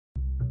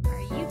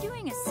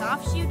doing a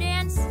soft shoe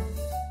dance?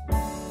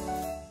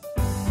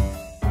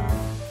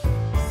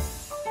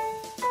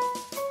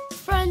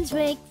 Friends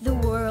make the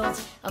world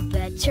a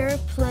better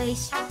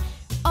place.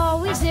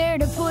 Always there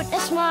to put a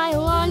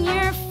smile on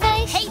your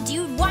face. Hey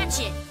dude, watch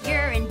it!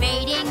 You're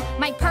invading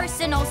my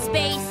personal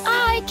space.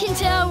 I can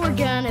tell we're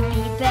gonna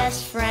be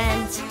best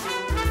friends.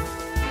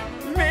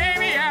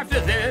 Maybe after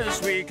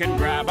this we can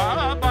grab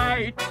a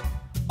bite.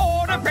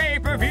 Order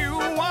pay-per-view,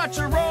 watch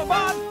a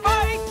robot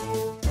fight.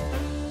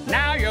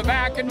 Now you're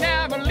back and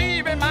never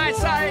leaving my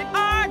sight.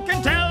 I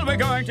can tell we're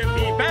going to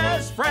be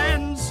best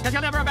friends. 'Cause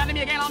you'll never abandon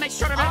me again, I'll make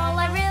sure of it. All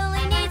I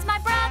really need's my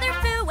brother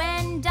Foo,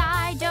 and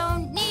I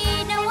don't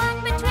need no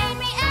one between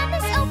me and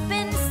this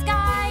open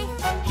sky.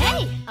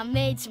 Hey, I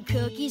made some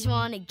cookies,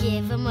 wanna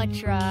give them a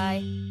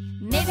try.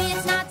 Maybe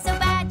it's not so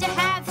bad to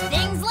have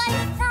things like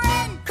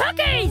friends.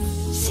 Cookies!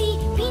 See,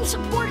 being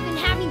supportive and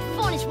having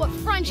fun is what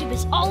friendship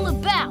is all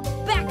about.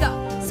 Back up.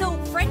 So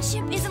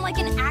friendship isn't like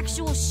an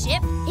actual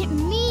ship? It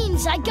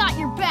means I got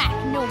your back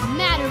no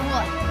matter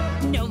what.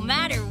 No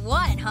matter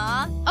what,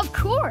 huh? Of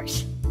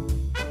course.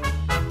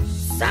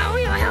 So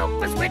you'll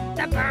help us with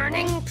the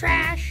burning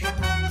trash,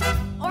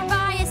 Or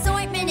buy us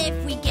ointment if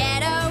we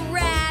get a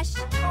rash.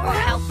 Or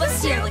help us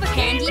steal the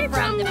candy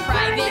from the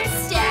private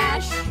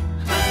stash.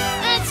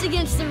 That's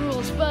against the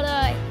rules,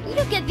 but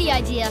you'll get the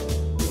idea.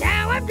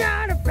 Now I've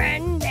got a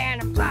friend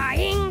and I'm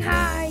flying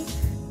high,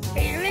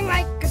 feeling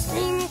like a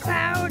steam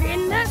cloud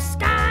in the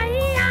sky.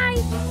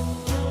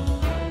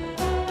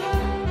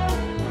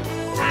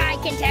 I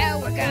can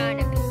tell we're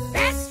gonna be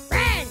best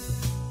friends.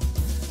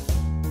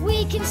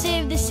 We can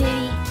save the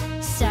city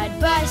side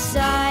by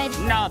side.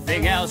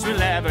 Nothing else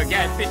will ever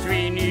get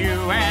between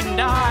you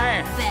and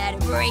I. Better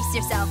brace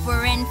yourself,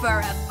 we're in for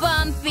a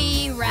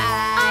bumpy ride.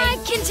 I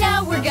can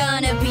tell we're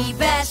gonna be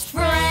best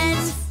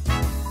friends.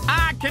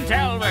 I can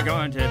tell we're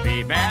going to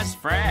be best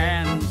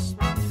friends.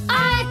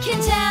 I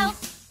can tell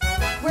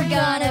We're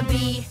gonna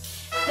be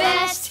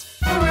best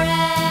friends.